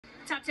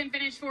top 10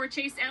 finish for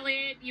Chase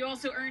Elliott. You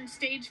also earned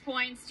stage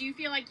points. Do you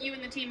feel like you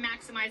and the team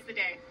maximized the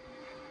day?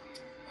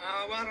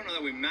 Well, I don't know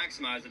that we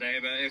maximized the day,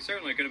 but it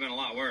certainly could have been a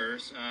lot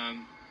worse.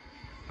 I'm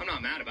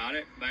not mad about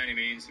it by any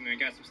means. I mean, we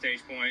got some stage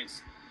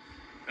points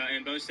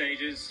in both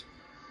stages,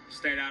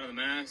 stayed out of the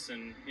mess,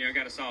 and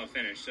got a solid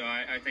finish. So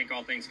I think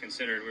all things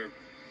considered,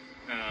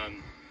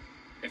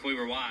 if we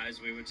were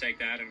wise, we would take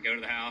that and go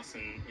to the house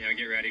and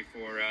get ready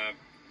for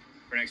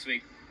next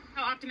week.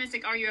 How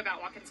optimistic are you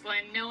about Watkins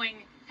Glen, knowing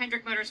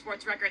Hendrick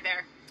Motorsports' record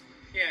there?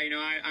 Yeah,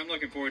 I'm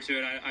looking forward to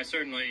it. I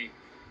certainly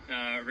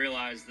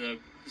realize the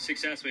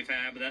success we've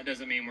had, but that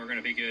doesn't mean we're going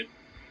to be good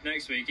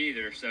next week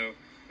either. So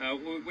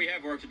we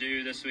have work to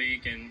do this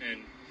week, and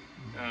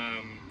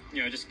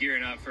just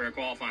gearing up for a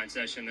qualifying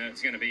session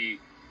that's going to be.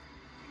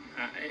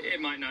 It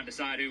might not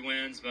decide who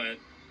wins, but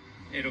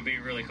it'll be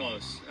really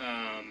close.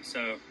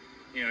 So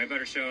you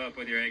better show up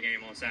with your A game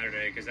on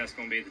Saturday, because that's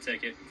going to be the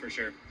ticket for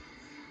sure.